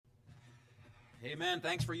Amen.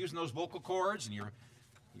 Thanks for using those vocal cords, and you're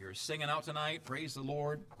singing out tonight. Praise the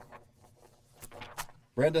Lord.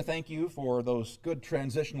 Brenda, thank you for those good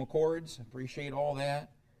transitional chords. Appreciate all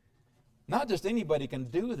that. Not just anybody can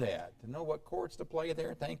do that, to know what chords to play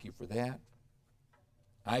there. Thank you for that.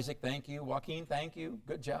 Isaac, thank you. Joaquin, thank you.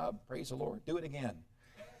 Good job. Praise the Lord. Do it again.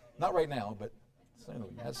 Not right now, but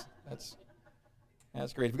soon. That's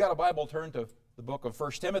great. If you've got a Bible, turn to the book of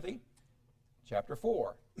 1 Timothy, chapter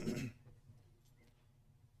 4.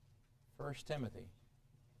 1 Timothy.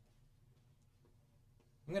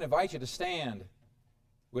 I'm going to invite you to stand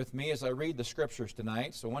with me as I read the scriptures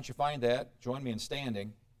tonight. So once you find that, join me in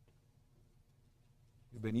standing.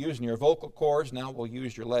 You've been using your vocal cords. Now we'll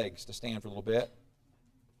use your legs to stand for a little bit.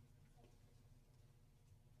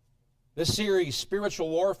 This series, Spiritual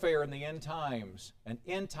Warfare in the End Times, an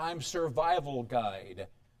end-time survival guide.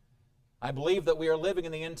 I believe that we are living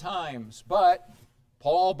in the end times, but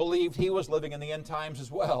Paul believed he was living in the end times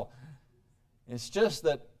as well. It's just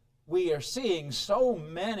that we are seeing so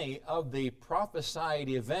many of the prophesied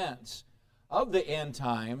events of the end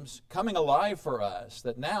times coming alive for us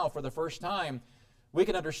that now, for the first time, we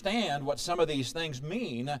can understand what some of these things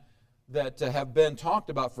mean that have been talked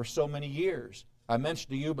about for so many years. I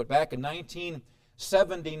mentioned to you, but back in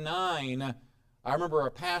 1979, I remember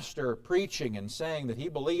a pastor preaching and saying that he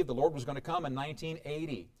believed the Lord was going to come in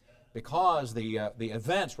 1980 because the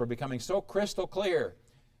events were becoming so crystal clear.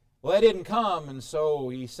 Well, that didn't come, and so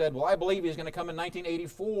he said, well, I believe he's going to come in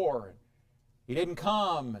 1984. He didn't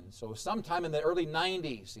come, and so sometime in the early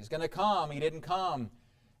 90s, he's going to come. He didn't come.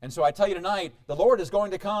 And so I tell you tonight, the Lord is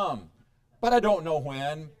going to come, but I don't know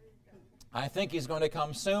when. I think he's going to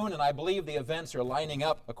come soon, and I believe the events are lining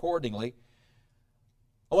up accordingly.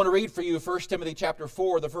 I want to read for you 1 Timothy chapter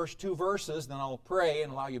 4, the first two verses, then I'll pray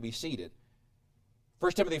and allow you to be seated.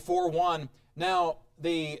 1 Timothy 4:1, Now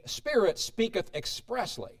the Spirit speaketh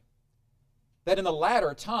expressly, that in the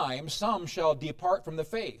latter time some shall depart from the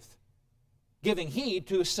faith, giving heed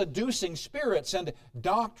to seducing spirits and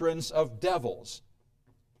doctrines of devils,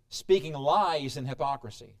 speaking lies and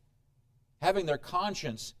hypocrisy, having their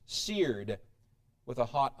conscience seared with a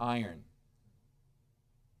hot iron.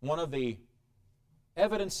 One of the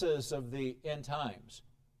evidences of the end times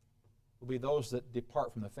will be those that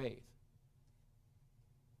depart from the faith.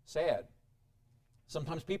 Sad.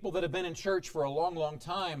 Sometimes people that have been in church for a long, long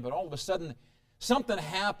time, but all of a sudden something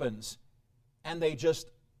happens and they just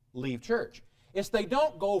leave church. It's they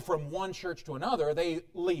don't go from one church to another, they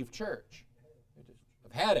leave church.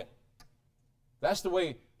 I've had it. That's the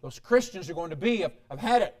way those Christians are going to be. I've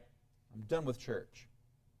had it. I'm done with church.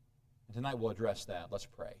 And tonight we'll address that. Let's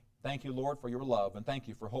pray. Thank you, Lord, for your love, and thank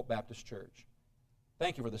you for Hope Baptist Church.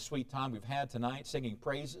 Thank you for the sweet time we've had tonight singing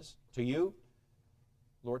praises to you.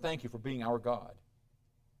 Lord, thank you for being our God.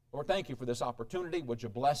 Lord, thank you for this opportunity. Would you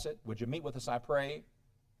bless it? Would you meet with us, I pray?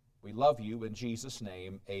 We love you in Jesus'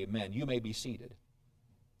 name. Amen. You may be seated.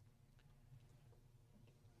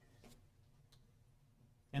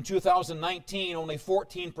 In 2019, only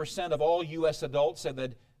 14% of all U.S. adults said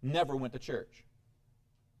they'd never went to church.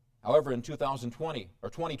 However, in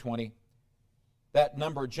 2020, that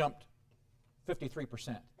number jumped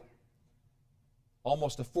 53%.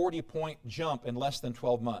 Almost a 40-point jump in less than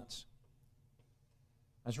 12 months.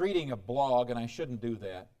 I was reading a blog, and I shouldn't do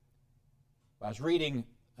that. I was reading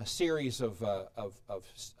a series of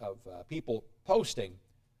people posting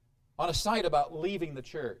on a site about leaving the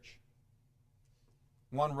church.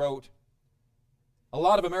 One wrote, a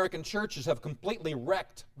lot of American churches have completely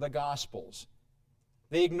wrecked the Gospels.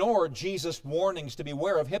 They ignored Jesus' warnings to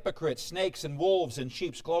beware of hypocrites, snakes, and wolves in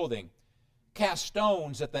sheep's clothing, cast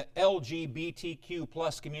stones at the LGBTQ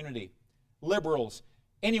plus community, liberals,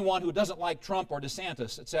 anyone who doesn't like Trump or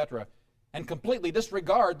DeSantis, etc., and completely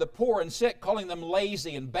disregard the poor and sick, calling them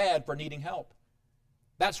lazy and bad for needing help.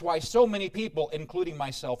 That's why so many people, including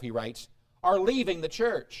myself, he writes, are leaving the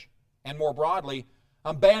church, and more broadly,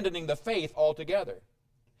 abandoning the faith altogether.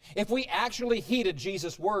 If we actually heeded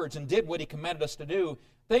Jesus' words and did what he commanded us to do,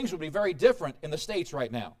 things would be very different in the States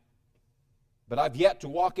right now. But I've yet to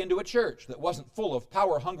walk into a church that wasn't full of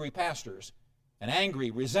power-hungry pastors and angry,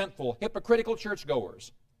 resentful, hypocritical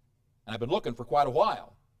churchgoers. And I've been looking for quite a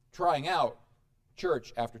while, trying out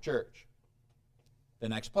church after church. The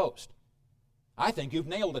next post. I think you've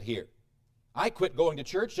nailed it here. I quit going to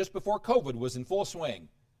church just before COVID was in full swing.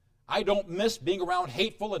 I don't miss being around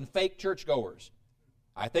hateful and fake churchgoers.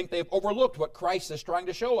 I think they've overlooked what Christ is trying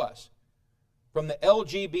to show us. From the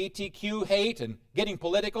LGBTQ hate and getting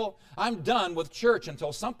political, I'm done with church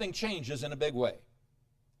until something changes in a big way.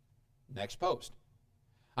 Next post.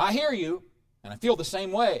 I hear you, and I feel the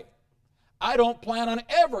same way. I don't plan on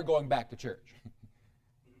ever going back to church,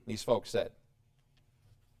 these folks said.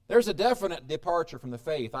 There's a definite departure from the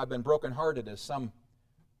faith. I've been brokenhearted as some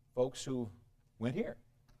folks who went here,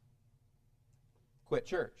 quit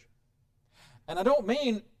church. And I don't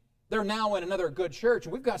mean they're now in another good church.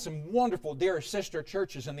 We've got some wonderful, dear sister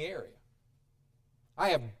churches in the area. I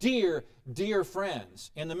have dear, dear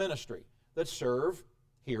friends in the ministry that serve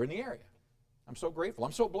here in the area. I'm so grateful.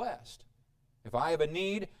 I'm so blessed. If I have a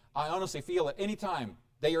need, I honestly feel at any time,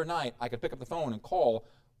 day or night, I could pick up the phone and call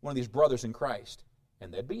one of these brothers in Christ,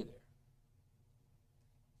 and they'd be there.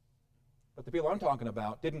 But the people I'm talking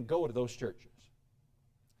about didn't go to those churches.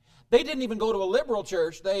 They didn't even go to a liberal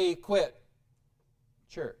church. They quit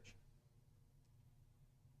church.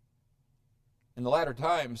 In the latter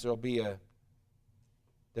times, there will be a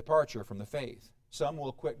departure from the faith. Some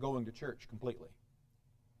will quit going to church completely.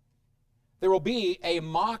 There will be a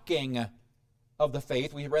mocking of the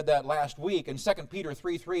faith. We read that last week in 2 Peter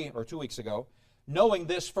 3:3, or 2 weeks ago. Knowing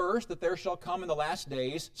this first, that there shall come in the last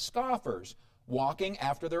days scoffers, walking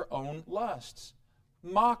after their own lusts.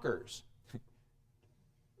 Mockers.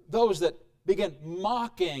 Those that begin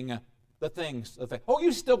mocking the things of faith. Oh,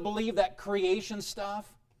 you still believe that creation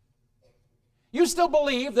stuff? You still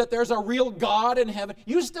believe that there's a real God in heaven?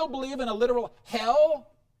 You still believe in a literal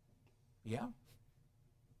hell? Yeah.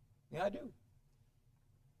 Yeah, I do.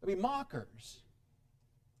 There'll be mockers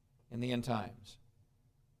in the end times.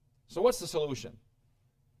 So what's the solution?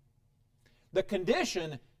 The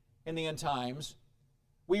condition in the end times,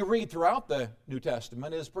 we read throughout the New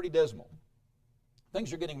Testament, is pretty dismal.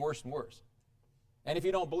 Things are getting worse and worse. And if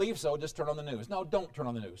you don't believe so, just turn on the news. No, don't turn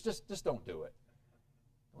on the news. Just don't do it.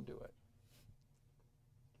 Don't do it.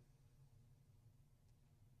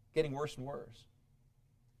 Getting worse and worse.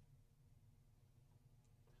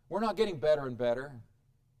 We're not getting better and better.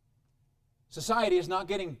 Society is not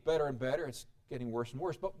getting better and better. It's getting worse and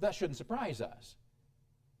worse. But that shouldn't surprise us.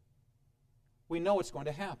 We know it's going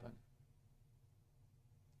to happen.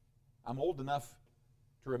 I'm old enough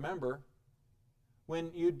to remember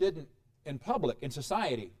when you didn't, in public, in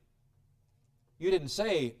society, you didn't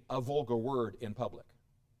say a vulgar word in public.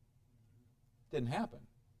 It didn't happen.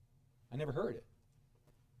 I never heard it.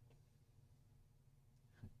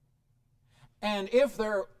 And if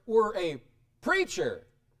there were a preacher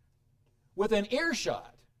within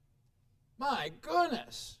earshot, my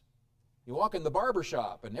goodness, you walk in the barber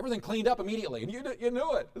shop and everything cleaned up immediately, and you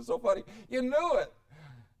knew it. It's so funny. You knew it.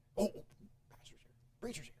 Oh, pastor's here.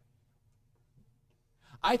 Preacher's here.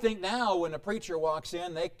 I think now when a preacher walks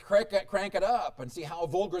in, they crank it up and see how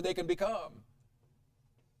vulgar they can become.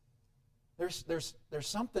 There's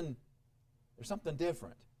something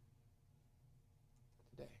different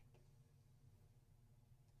today.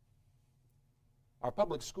 Our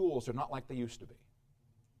public schools are not like they used to be.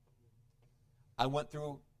 I went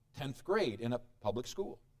through 10th grade in a public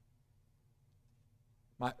school.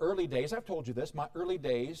 My early days, I've told you this, my early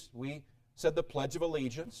days, we said the Pledge of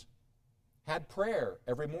Allegiance, had prayer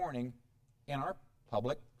every morning in our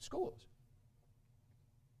public schools.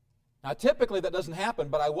 Now, typically that doesn't happen,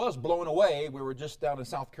 but I was blown away. We were just down in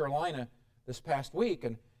South Carolina this past week,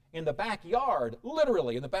 and in the backyard,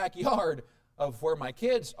 literally in the backyard of where my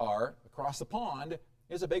kids are, across the pond,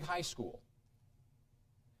 is a big high school.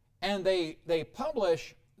 And they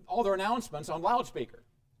publish all their announcements on loudspeaker.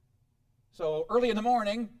 So early in the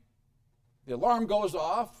morning, the alarm goes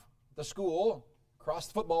off at the school, across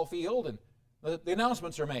the football field, and the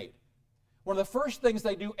announcements are made. One of the first things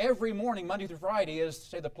they do every morning, Monday through Friday, is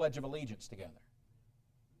say the Pledge of Allegiance together.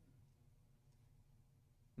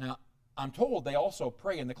 Now, I'm told they also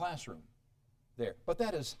pray in the classroom there, but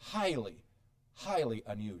that is highly, highly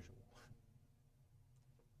unusual.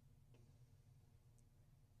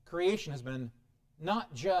 Creation has been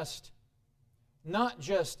not just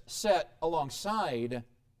set alongside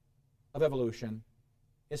of evolution,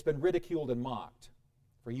 it's been ridiculed and mocked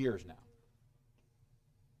for years now.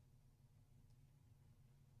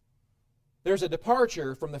 There's a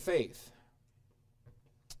departure from the faith.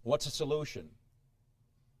 What's the solution?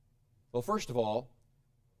 Well, first of all,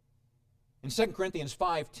 in 2 Corinthians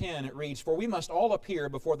 5:10 it reads, "For we must all appear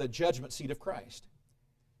before the judgment seat of Christ,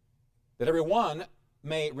 that every one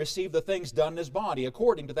may receive the things done in his body,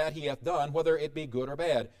 according to that he hath done, whether it be good or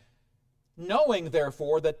bad. Knowing,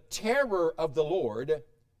 therefore, the terror of the Lord,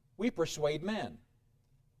 we persuade men.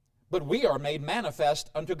 But we are made manifest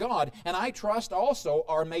unto God, and I trust also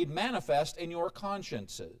are made manifest in your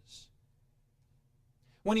consciences."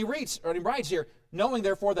 When he writes here, knowing,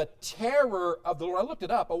 therefore, the terror of the Lord, I looked it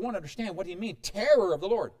up. I want to understand, what do you mean, terror of the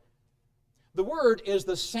Lord? The word is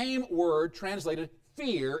the same word translated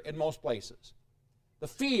fear in most places. The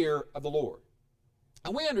fear of the Lord.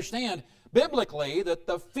 And we understand biblically that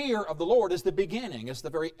the fear of the Lord is the beginning. It's the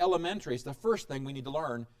very elementary. It's the first thing we need to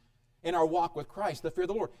learn in our walk with Christ, the fear of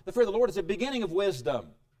the Lord. The fear of the Lord is the beginning of wisdom.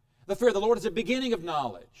 The fear of the Lord is the beginning of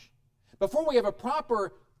knowledge. Before we have a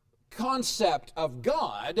proper concept of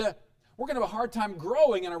God, we're going to have a hard time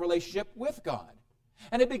growing in our relationship with God.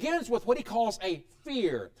 And it begins with what he calls a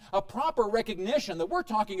fear, a proper recognition that we're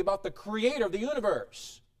talking about the creator of the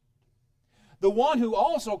universe, the one who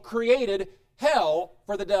also created hell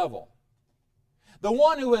for the devil, the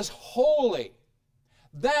one who is holy,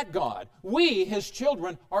 that God. We, his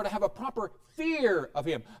children, are to have a proper fear of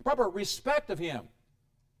him, proper respect of him.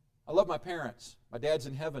 I love my parents. My dad's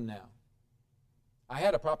in heaven now. I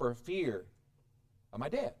had a proper fear of my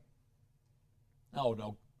dad. Oh,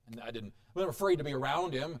 no, I wasn't afraid to be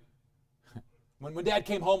around him. When Dad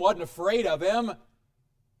came home, I wasn't afraid of him.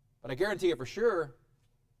 But I guarantee you for sure,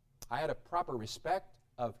 I had a proper respect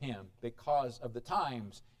of him because of the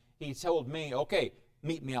times he told me, okay,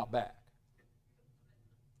 meet me out back.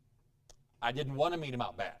 I didn't want to meet him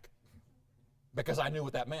out back because I knew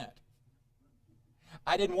what that meant.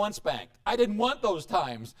 I didn't want spanked. I didn't want those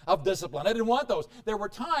times of discipline. I didn't want those. There were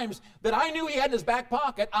times that I knew he had in his back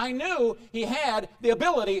pocket. I knew he had the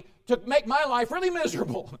ability to make my life really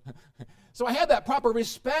miserable. So I had that proper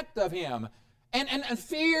respect of him and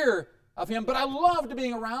fear of him, but I loved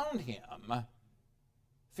being around him.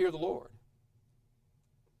 Fear the Lord.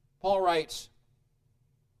 Paul writes,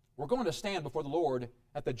 we're going to stand before the Lord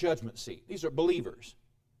at the judgment seat. These are believers.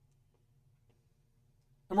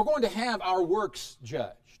 And we're going to have our works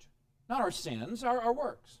judged. Not our sins, our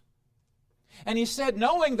works. And he said,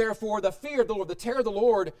 knowing therefore the fear of the Lord, the terror of the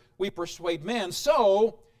Lord, we persuade men.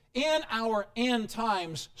 So, in our end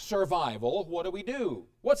times survival, what do?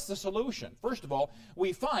 What's the solution? First of all,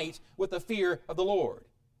 we fight with the fear of the Lord.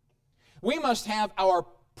 We must have our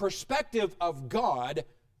perspective of God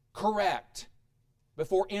correct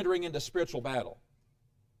before entering into spiritual battle.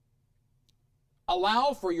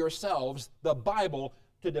 Allow for yourselves the Bible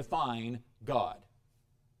to define God.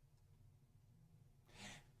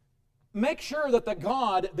 Make sure that the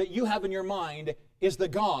God that you have in your mind is the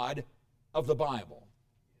God of the Bible.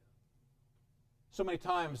 So many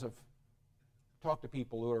times I've talked to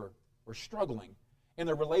people who are struggling in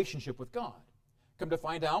their relationship with God. Come to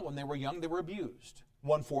find out when they were young, they were abused,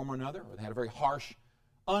 one form or another, or they had a very harsh,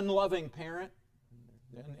 unloving parent,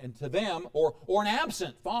 and to them, or an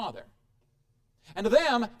absent father. And to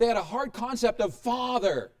them, they had a hard concept of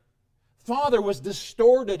father. Father was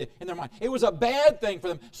distorted in their mind. It was a bad thing for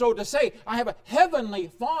them. So to say, I have a heavenly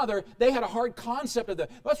Father, they had a hard concept of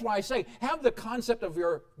that. That's why I say, have the concept of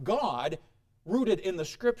your God rooted in the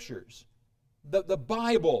Scriptures, the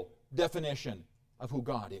Bible definition of who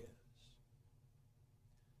God is.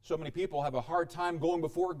 So many people have a hard time going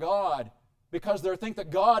before God because they think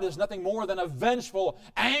that God is nothing more than a vengeful,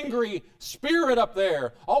 angry spirit up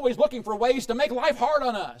there, always looking for ways to make life hard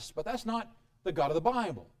on us. But that's not the God of the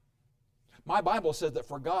Bible. My Bible says that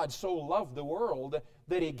for God so loved the world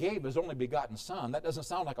that he gave his only begotten Son. That doesn't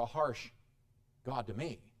sound like a harsh God to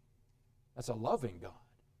me. That's a loving God.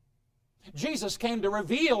 Jesus came to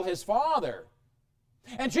reveal his Father.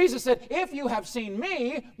 And Jesus said, if you have seen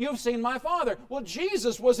me, you've seen my Father. Well,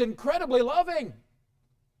 Jesus was incredibly loving,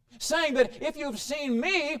 saying that if you've seen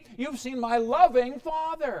me, you've seen my loving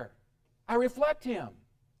Father. I reflect him.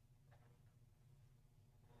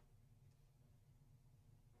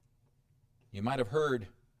 You might have heard,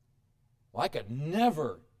 well, I could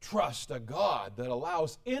never trust a God that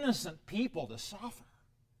allows innocent people to suffer.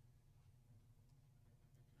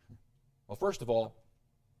 Well, first of all,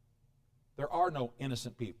 there are no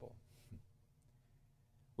innocent people.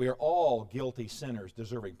 We are all guilty sinners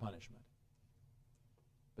deserving punishment.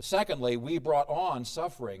 But secondly, we brought on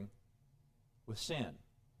suffering with sin.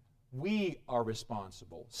 We are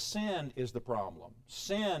responsible. Sin is the problem.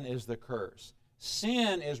 Sin is the curse.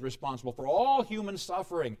 Sin is responsible for all human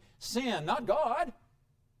suffering. Sin, not God.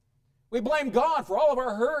 We blame God for all of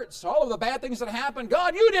our hurts, all of the bad things that happened.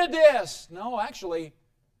 God, you did this. No, actually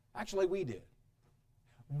we did.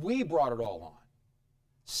 We brought it all on.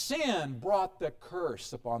 Sin brought the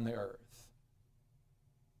curse upon the earth.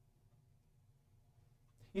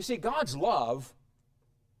 You see, God's love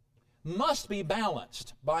must be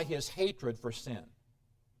balanced by his hatred for sin.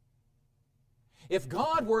 If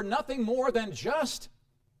God were nothing more than just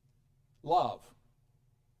love,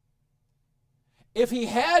 if he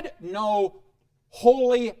had no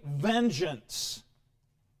holy vengeance,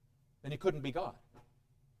 then he couldn't be God.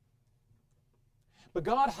 But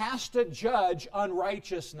God has to judge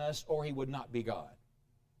unrighteousness or he would not be God.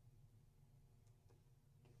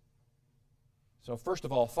 So first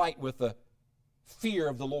of all, fight with the fear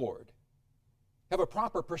of the Lord. Have a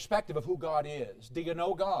proper perspective of who God is. Do you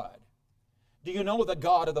know God? Do you know the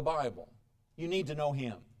God of the Bible? You need to know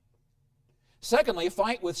Him. Secondly,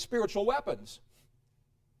 fight with spiritual weapons.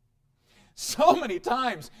 So many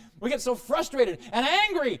times we get so frustrated and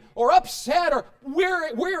angry or upset or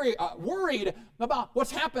worried about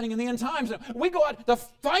what's happening in the end times. We go out to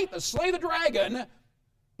fight, to slay the dragon,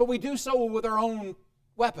 but we do so with our own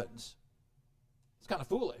weapons. It's kind of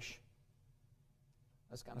foolish.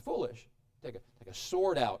 That's kind of foolish. Take a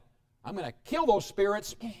sword out. I'm going to kill those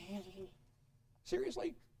spirits.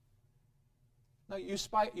 Seriously? No, you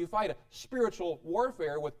fight a spiritual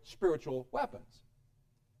warfare with spiritual weapons.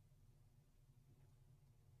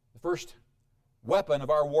 The first weapon of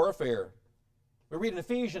our warfare, we read in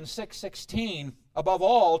Ephesians 6:16, above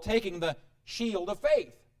all, taking the shield of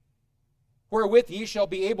faith, wherewith ye shall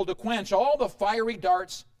be able to quench all the fiery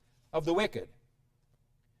darts of the wicked.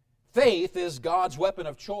 Faith is God's weapon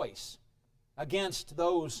of choice against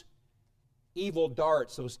those evil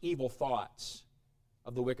darts, those evil thoughts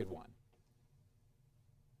of the wicked one.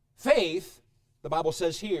 Faith, the Bible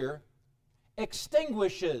says here,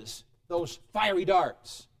 extinguishes those fiery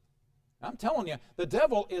darts. I'm telling you, the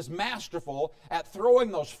devil is masterful at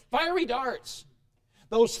throwing those fiery darts,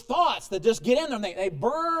 those thoughts that just get in there and they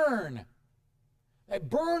burn. They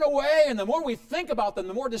burn away, and the more we think about them,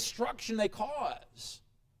 the more destruction they cause.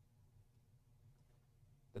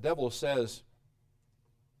 The devil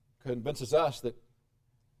convinces us that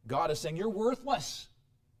God is saying, you're worthless.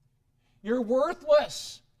 You're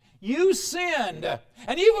worthless. You sinned. And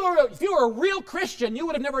if you were a real Christian, you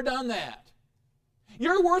would have never done that.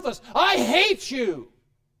 You're worthless. I hate you.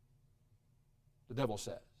 The devil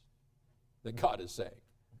says that God is saying.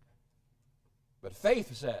 But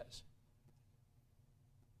faith says,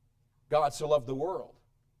 God so loved the world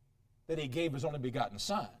that He gave His only begotten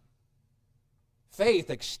Son. Faith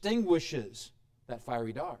extinguishes that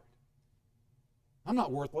fiery dart. I'm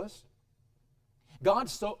not worthless. God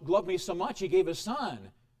so loved me so much He gave His Son.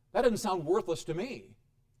 That doesn't sound worthless to me.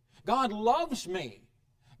 God loves me.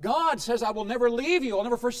 God says, I will never leave you. I'll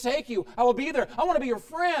never forsake you. I will be there. I want to be your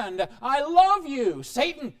friend. I love you.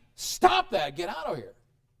 Satan, stop that. Get out of here.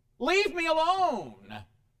 Leave me alone.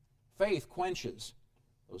 Faith quenches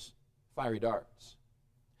those fiery darts.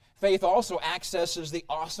 Faith also accesses the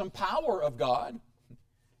awesome power of God.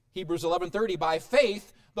 Hebrews 11:30, by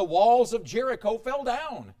faith the walls of Jericho fell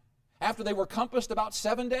down after they were compassed about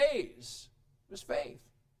 7 days. It was faith.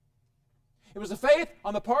 It was the faith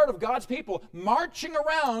on the part of God's people marching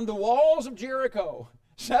around the walls of Jericho.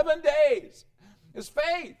 7 days. It's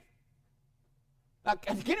faith. Now,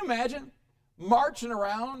 can you imagine marching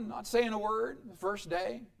around, not saying a word the first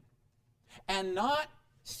day, and not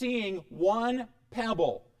seeing one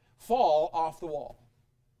pebble fall off the wall?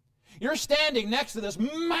 You're standing next to this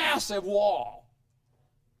massive wall.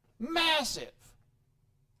 Massive.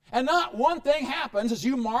 And not one thing happens as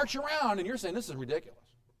you march around, and you're saying, this is ridiculous.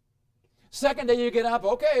 Second day you get up,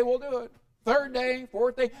 okay, we'll do it. Third day,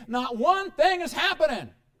 fourth day, not one thing is happening.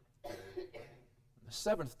 The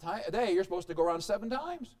seventh day, you're supposed to go around 7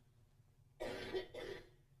 times.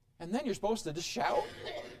 And then you're supposed to just shout.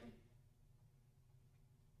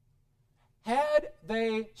 Had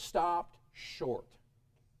they stopped short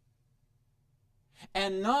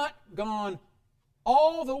and not gone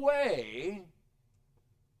all the way,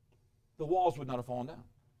 the walls would not have fallen down.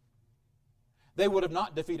 They would have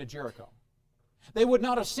not defeated Jericho. They would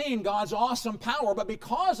not have seen God's awesome power, but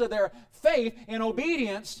because of their faith and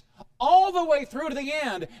obedience, all the way through to the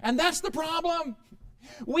end. And that's the problem.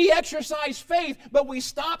 We exercise faith, but we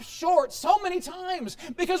stop short so many times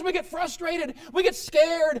because we get frustrated, we get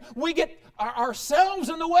scared, we get ourselves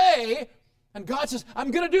in the way. And God says, I'm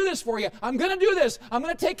going to do this for you. I'm going to do this. I'm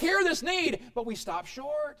going to take care of this need. But we stop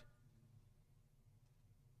short.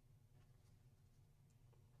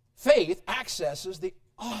 Faith accesses the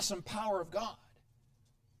awesome power of God.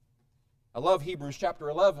 I love Hebrews chapter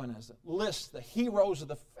 11 as it lists the heroes of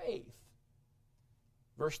the faith.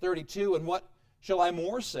 Verse 32, and what shall I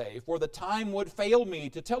more say? For the time would fail me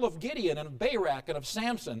to tell of Gideon and of Barak and of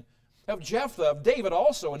Samson, of Jephthah, of David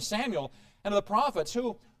also, and Samuel, and of the prophets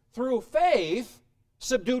who through faith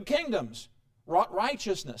subdued kingdoms, wrought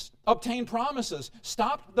righteousness, obtained promises,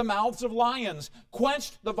 stopped the mouths of lions,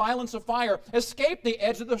 quenched the violence of fire, escaped the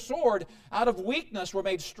edge of the sword, out of weakness were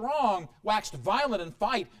made strong, waxed violent in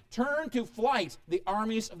fight, turned to flight the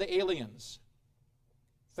armies of the aliens.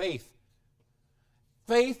 Faith.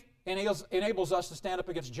 Faith enables us to stand up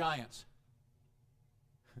against giants.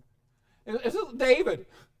 This is David.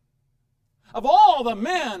 Of all the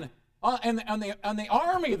men and the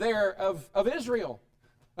army there of Israel,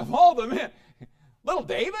 of all the men. Little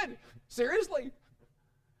David? Seriously?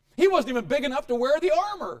 He wasn't even big enough to wear the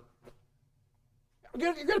armor.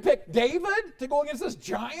 You're going to pick David to go against this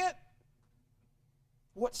giant?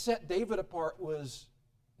 What set David apart was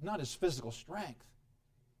not his physical strength.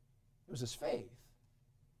 It was his faith.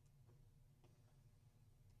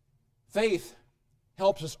 Faith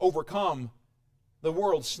helps us overcome the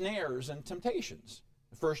world's snares and temptations.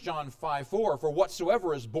 1 John 5:4, for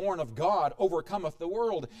whatsoever is born of God overcometh the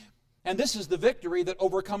world. And this is the victory that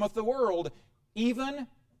overcometh the world, even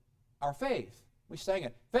our faith. We sang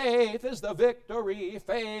it. Faith is the victory,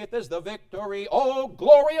 faith is the victory, oh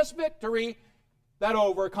glorious victory that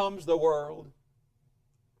overcomes the world.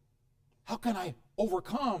 How can I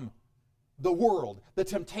overcome the world, the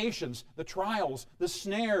temptations, the trials, the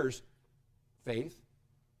snares? Faith.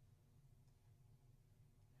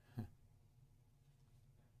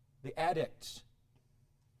 The addict's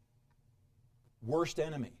worst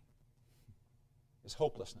enemy is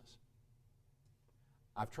hopelessness.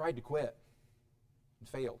 I've tried to quit and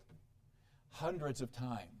failed hundreds of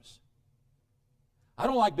times. I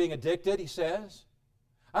don't like being addicted, he says.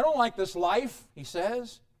 I don't like this life, he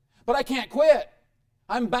says. But I can't quit.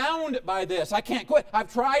 I'm bound by this. I can't quit.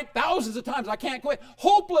 I've tried thousands of times. I can't quit.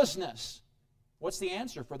 Hopelessness. What's the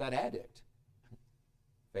answer for that addict?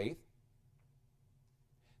 Faith.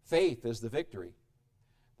 Faith is the victory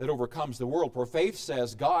that overcomes the world. For faith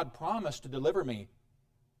says, God promised to deliver me.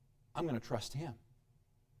 I'm going to trust Him.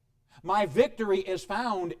 My victory is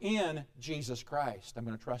found in Jesus Christ. I'm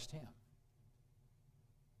going to trust Him.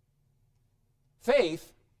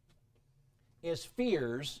 Faith is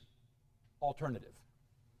fear's alternative.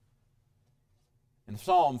 In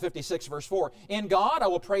Psalm 56, verse 4, in God I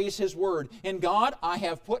will praise His word. In God I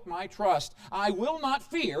have put my trust. I will not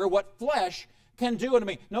fear what flesh can do unto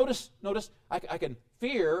me. Notice, I can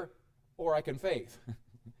fear or I can faith.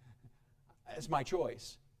 It's my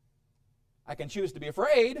choice. I can choose to be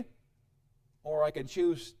afraid or I can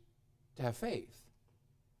choose to have faith.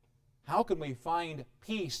 How can we find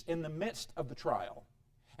peace in the midst of the trial?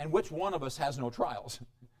 And which one of us has no trials?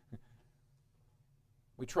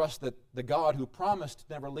 We trust that the God who promised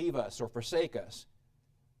to never leave us or forsake us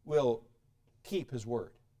will keep His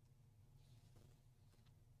word.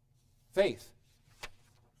 Faith.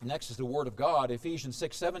 Next is the Word of God, Ephesians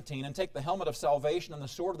 6:17, and take the helmet of salvation and the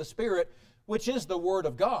sword of the Spirit, which is the Word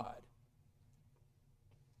of God.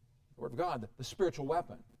 The Word of God, the spiritual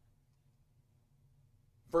weapon.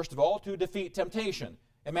 First of all, to defeat temptation.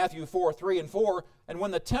 In Matthew 4:3 and 4, and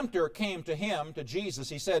when the tempter came to him, to Jesus,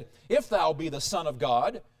 he said, if thou be the Son of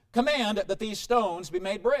God, command that these stones be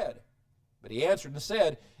made bread. But he answered and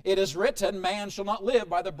said, it is written, man shall not live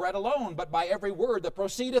by the bread alone, but by every word that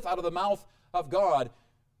proceedeth out of the mouth of God.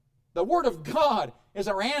 The Word of God is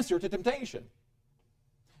our answer to temptation.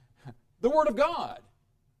 The Word of God.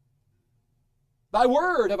 Thy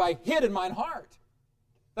word have I hid in mine heart,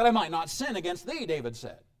 that I might not sin against thee, David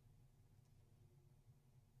said.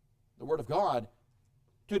 The Word of God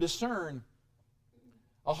to discern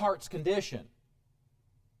a heart's condition.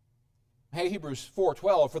 Hey, Hebrews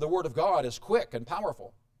 4:12, for the Word of God is quick and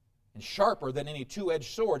powerful and sharper than any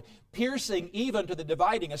two-edged sword, piercing even to the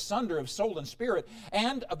dividing asunder of soul and spirit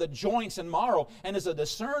and of the joints and marrow, and is a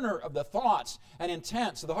discerner of the thoughts and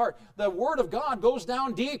intents of the heart. The Word of God goes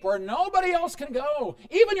down deep where nobody else can go,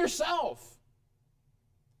 even yourself.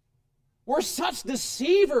 We're such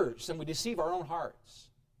deceivers, and we deceive our own hearts.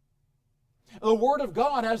 The Word of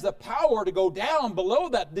God has the power to go down below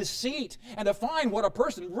that deceit and to find what a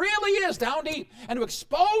person really is down deep and to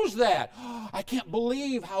expose that. Oh, I can't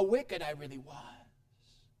believe how wicked I really was.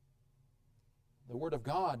 The Word of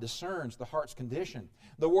God discerns the heart's condition.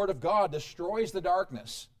 The Word of God destroys the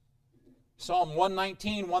darkness. Psalm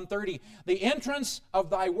 119, 130, the entrance of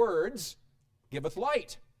thy words giveth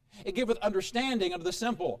light. It giveth understanding unto the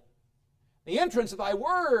simple. The entrance of thy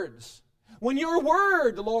words. When your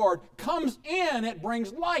word, Lord, comes in, it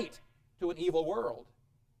brings light to an evil world,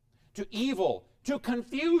 to evil, to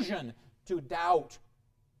confusion, to doubt,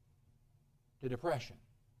 to depression.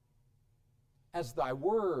 As thy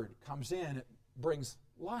word comes in, it brings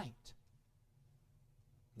light.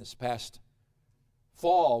 This past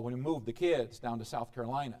fall, when we moved the kids down to South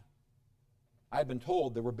Carolina, I had been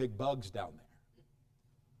told there were big bugs down there.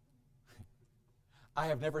 I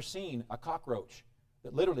have never seen a cockroach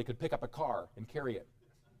that literally could pick up a car and carry it.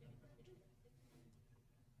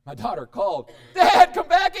 My daughter called, Dad, come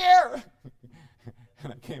back here!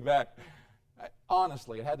 And I came back.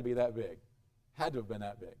 Honestly, it had to be that big. Had to have been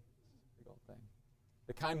that big. Big old thing.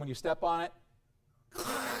 The kind when you step on it,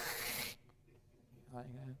 like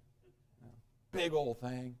that. big old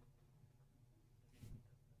thing.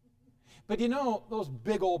 But you know, those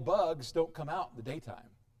big old bugs don't come out in the daytime.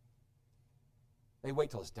 They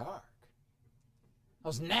wait till it's dark.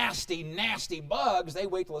 Those nasty, nasty bugs, they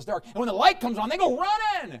wait till it's dark. And when the light comes on, they go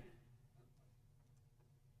running.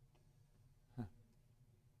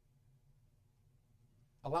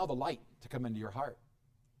 Allow the light to come into your heart.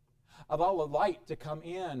 Allow the light to come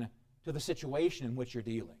in to the situation in which you're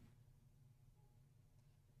dealing.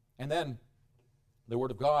 And then the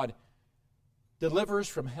Word of God delivers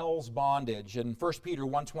from hell's bondage. In 1 Peter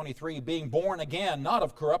 1:23, being born again, not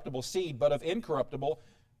of corruptible seed, but of incorruptible,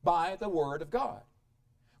 by the Word of God,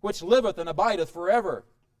 which liveth and abideth forever.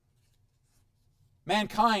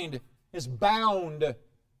 Mankind is bound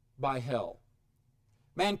by hell.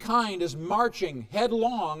 Mankind is marching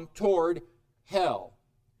headlong toward hell.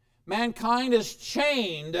 Mankind is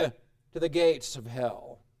chained to the gates of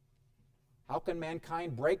hell. How can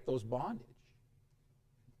mankind break those bondage?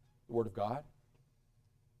 The Word of God.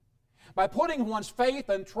 By putting one's faith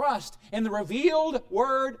and trust in the revealed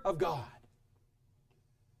Word of God.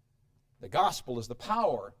 The gospel is the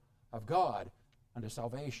power of God unto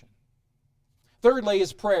salvation. Thirdly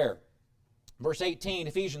is prayer. Verse 18,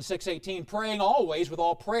 Ephesians 6:18, praying always with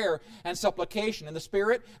all prayer and supplication in the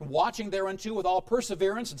Spirit, and watching thereunto with all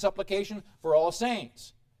perseverance and supplication for all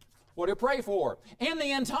saints. What do you pray for? In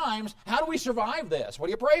the end times, how do we survive this? What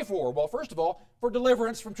do you pray for? Well, first of all, for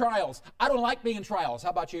deliverance from trials. I don't like being in trials.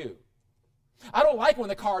 How about you? I don't like when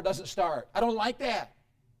the car doesn't start. I don't like that.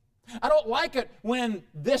 I don't like it when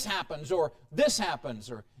this happens or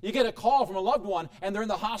you get a call from a loved one and they're in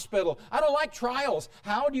the hospital. I don't like trials.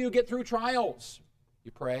 How do you get through trials?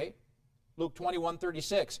 You pray. Luke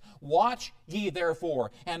 21:36, watch ye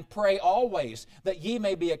therefore and pray always, that ye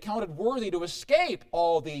may be accounted worthy to escape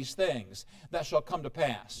all these things that shall come to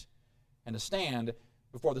pass, and to stand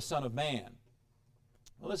before the Son of Man.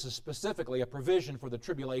 Well, this is specifically a provision for the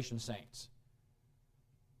tribulation saints.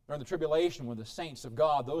 During the tribulation, when the saints of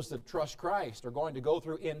God, those that trust Christ, are going to go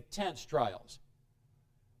through intense trials.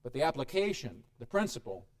 But the application, the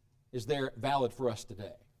principle, is there valid for us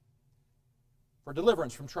today. For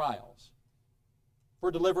deliverance from trials.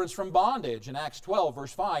 For deliverance from bondage. In Acts 12,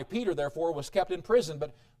 verse 5, Peter, therefore, was kept in prison,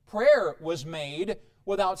 but prayer was made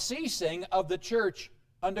without ceasing of the church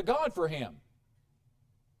unto God for him.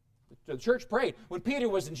 The church prayed. When Peter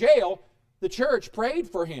was in jail, the church prayed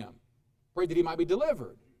for him. Prayed that he might be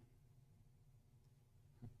delivered.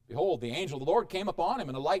 Behold, the angel of the Lord came upon him,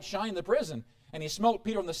 and a light shined in the prison. And he smote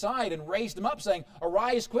Peter on the side and raised him up, saying,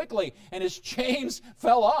 arise quickly. And his chains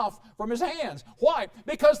fell off from his hands. Why?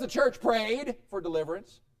 Because the church prayed for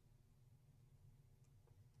deliverance.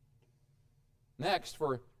 Next,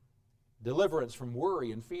 for deliverance from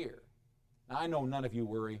worry and fear. Now, I know none of you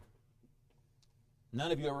worry.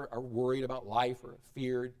 None of you are worried about life or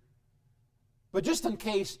feared. But just in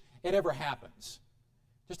case it ever happens,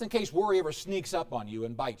 just in case worry ever sneaks up on you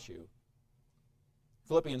and bites you,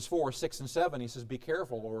 Philippians 4, 6, and 7, he says, be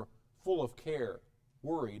careful or full of care,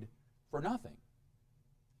 worried for nothing.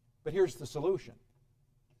 But here's the solution.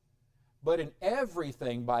 But in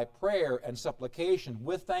everything by prayer and supplication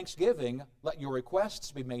with thanksgiving, let your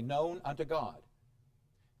requests be made known unto God.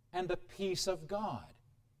 And the peace of God,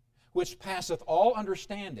 which passeth all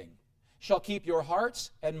understanding, shall keep your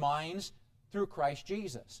hearts and minds through Christ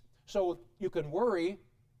Jesus. So you can worry,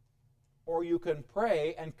 or you can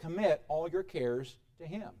pray and commit all your cares to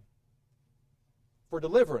Him. For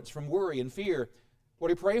deliverance from worry and fear, what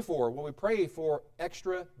do we pray for? Well, we pray for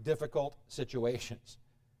extra difficult situations.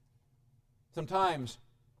 Sometimes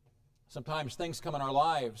things come in our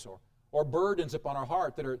lives or burdens upon our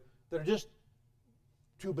heart that are just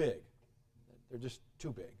too big. They're just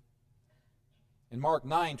too big. In Mark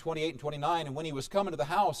 9, 28 and 29, and when he was come into the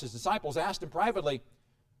house, his disciples asked him privately,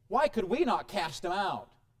 why could we not cast him out?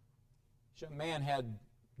 This young man had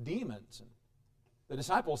demons, and the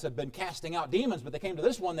disciples had been casting out demons, but they came to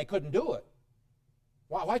this one, they couldn't do it.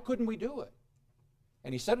 Why couldn't we do it?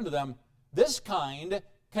 And he said unto them, this kind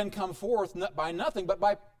can come forth by nothing but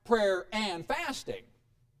by prayer and fasting.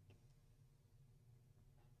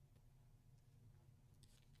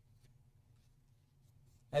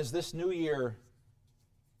 As this new year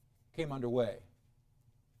came underway,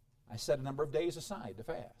 I set a number of days aside to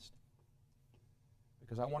fast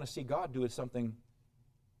because I want to see God do something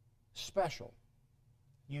special,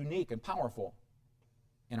 unique, and powerful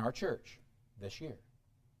in our church this year.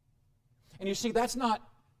 And you see, that's not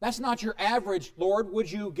your average, Lord, would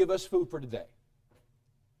you give us food for today?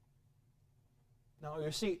 No,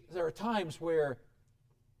 you see, there are times where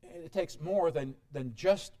it takes more than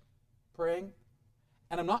just praying.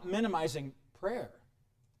 And I'm not minimizing prayer.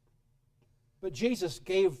 But Jesus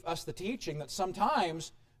gave us the teaching that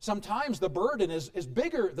sometimes the burden is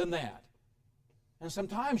bigger than that. And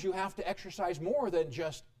sometimes you have to exercise more than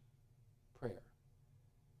just prayer.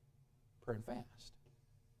 Prayer and fast.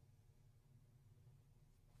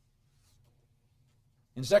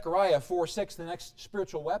 In Zechariah 4:6, the next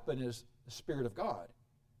spiritual weapon is the Spirit of God.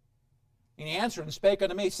 And he answered and spake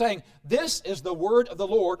unto me, saying, This is the word of the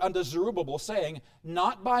Lord unto Zerubbabel, saying,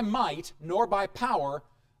 Not by might nor by power,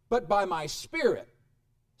 but by my Spirit,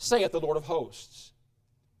 saith the Lord of hosts.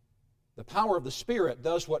 The power of the Spirit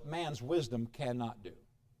does what man's wisdom cannot do.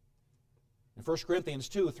 In 1 Corinthians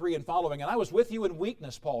 2:3 and following, And I was with you in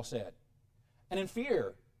weakness, Paul said, and in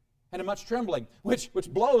fear, and in much trembling, which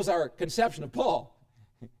blows our conception of Paul.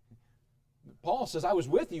 Paul says, I was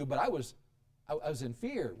with you, but I was in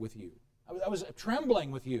fear with you. I was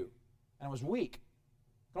trembling with you, and I was weak.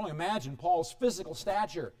 I can only imagine Paul's physical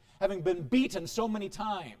stature, having been beaten so many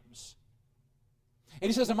times. And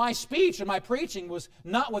he says, And my speech and my preaching was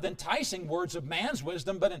not with enticing words of man's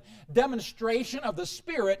wisdom, but in demonstration of the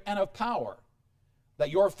Spirit and of power,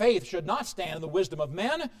 that your faith should not stand in the wisdom of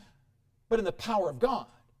men, but in the power of God.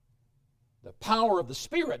 The power of the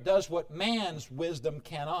Spirit does what man's wisdom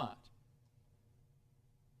cannot.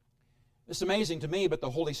 It's amazing to me, but the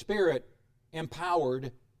Holy Spirit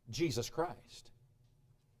empowered Jesus Christ.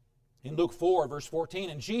 In Luke 4, verse 14,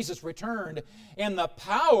 And Jesus returned in the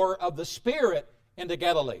power of the Spirit into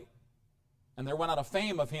Galilee. And there went out a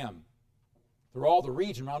fame of him through all the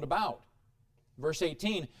region round about. Verse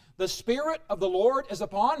 18, The Spirit of the Lord is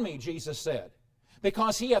upon me, Jesus said,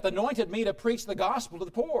 because he hath anointed me to preach the gospel to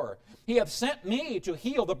the poor. He hath sent me to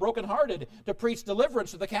heal the brokenhearted, to preach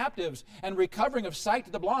deliverance to the captives, and recovering of sight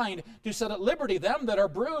to the blind, to set at liberty them that are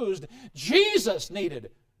bruised. Jesus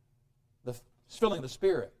needed the filling of the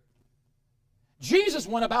Spirit. Jesus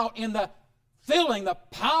went about in the filling, the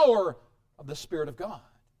power of the Spirit of God.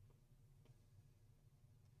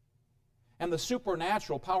 And the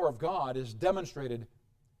supernatural power of God is demonstrated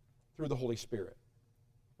through the Holy Spirit.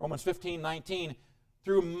 Romans 15:19,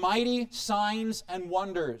 through mighty signs and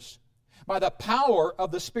wonders, by the power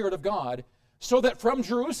of the Spirit of God, so that from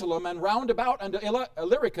Jerusalem and round about unto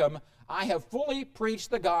Illyricum I have fully preached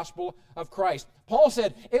the gospel of Christ. Paul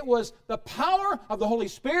said it was the power of the Holy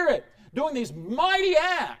Spirit doing these mighty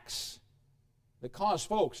acts that caused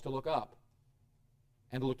folks to look up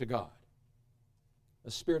and to look to God.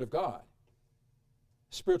 The Spirit of God,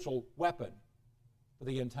 spiritual weapon for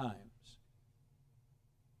the end times.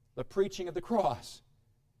 The preaching of the cross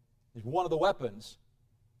is one of the weapons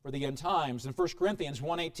for the end times. In 1 Corinthians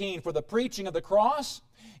 1:18, For the preaching of the cross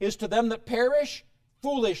is to them that perish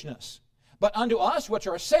foolishness, but unto us which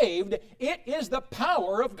are saved it is the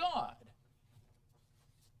power of God.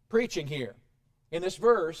 Preaching here in this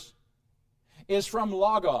verse is from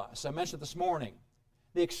logos. I mentioned it this morning,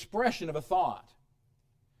 the expression of a thought.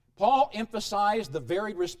 Paul emphasized the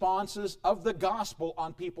varied responses of the gospel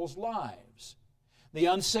on people's lives. The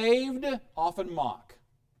unsaved often mock,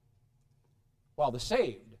 while the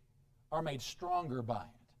saved are made stronger by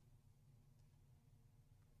it.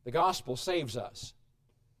 The gospel saves us.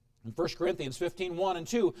 In 1 Corinthians 15:1 and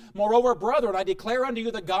 2, Moreover, brethren, I declare unto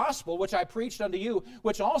you the gospel which I preached unto you,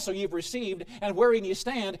 which also ye have received, and wherein ye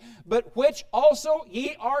stand, but which also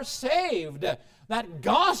ye are saved. That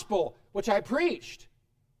gospel which I preached.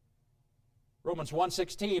 Romans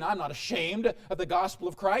 1:16, I'm not ashamed of the gospel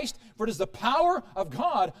of Christ, for it is the power of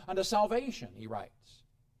God unto salvation, he writes.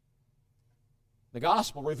 The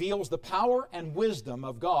gospel reveals the power and wisdom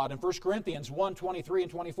of God. In 1 Corinthians 1:23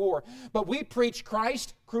 and 24, But we preach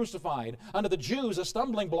Christ crucified, unto the Jews a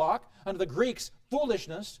stumbling block, unto the Greeks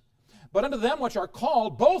foolishness, but unto them which are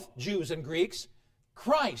called, both Jews and Greeks,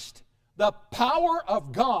 Christ, the power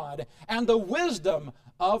of God and the wisdom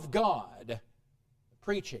of God.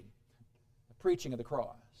 Preaching of the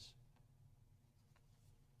cross.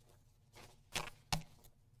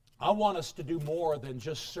 I want us to do more than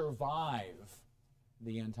just survive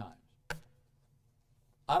the end times.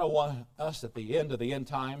 I don't want us at the end of the end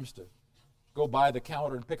times to go by the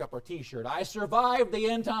counter and pick up our t-shirt. I survived the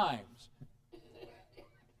end times.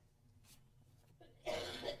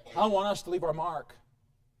 I want us to leave our mark.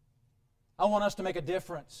 I want us to make a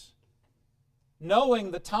difference.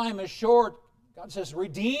 Knowing the time is short, God says,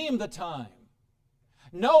 redeem the time.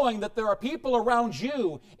 Knowing that there are people around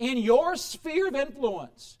you in your sphere of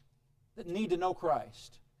influence that need to know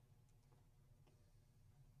Christ.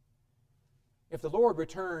 If the Lord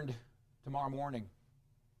returned tomorrow morning,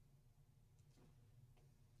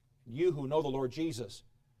 you who know the Lord Jesus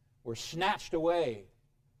were snatched away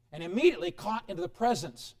and immediately caught into the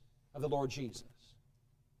presence of the Lord Jesus,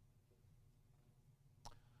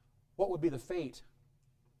 what would be the fate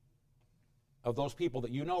of those people that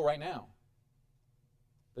you know right now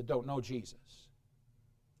that don't know Jesus?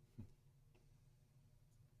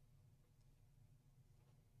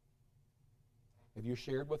 Have you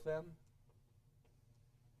shared with them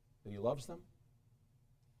that He loves them?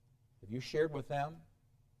 Have you shared with them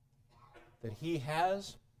that He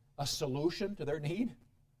has a solution to their need?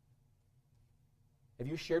 Have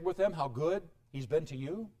you shared with them how good He's been to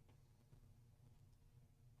you?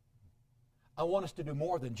 I want us to do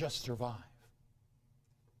more than just survive.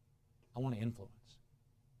 I want to influence.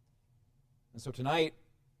 And so tonight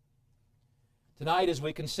as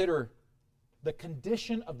we consider the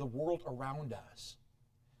condition of the world around us,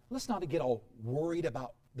 let's not get all worried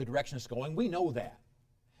about the direction it's going. We know that.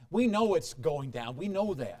 We know it's going down. We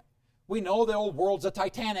know that. We know the old world's a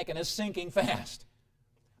Titanic and is sinking fast.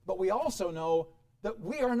 But we also know that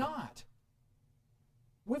we are not.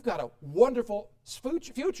 We've got a wonderful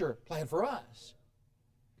future planned for us.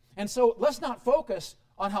 And so let's not focus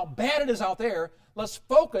on how bad it is out there. Let's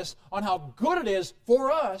focus on how good it is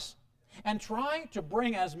for us and try to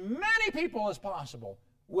bring as many people as possible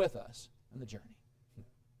with us in the journey.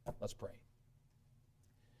 Let's pray.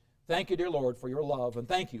 Thank you, dear Lord, for your love, and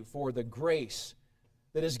thank you for the grace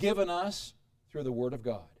that is given us through the Word of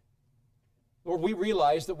God. Lord, we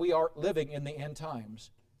realize that we are living in the end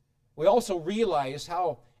times. We also realize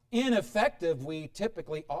how ineffective we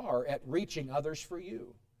typically are at reaching others for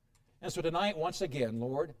you. And so tonight, once again,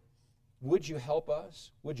 Lord, would you help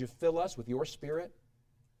us? Would you fill us with your Spirit?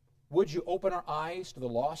 Would you open our eyes to the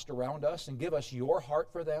lost around us and give us your heart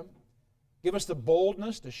for them? Give us the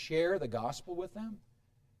boldness to share the gospel with them.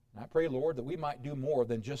 And I pray, Lord, that we might do more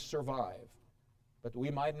than just survive, but that we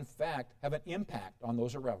might, in fact, have an impact on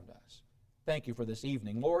those around us. Thank you for this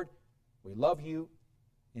evening, Lord. We love you.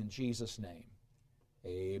 In Jesus' name,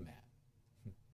 amen.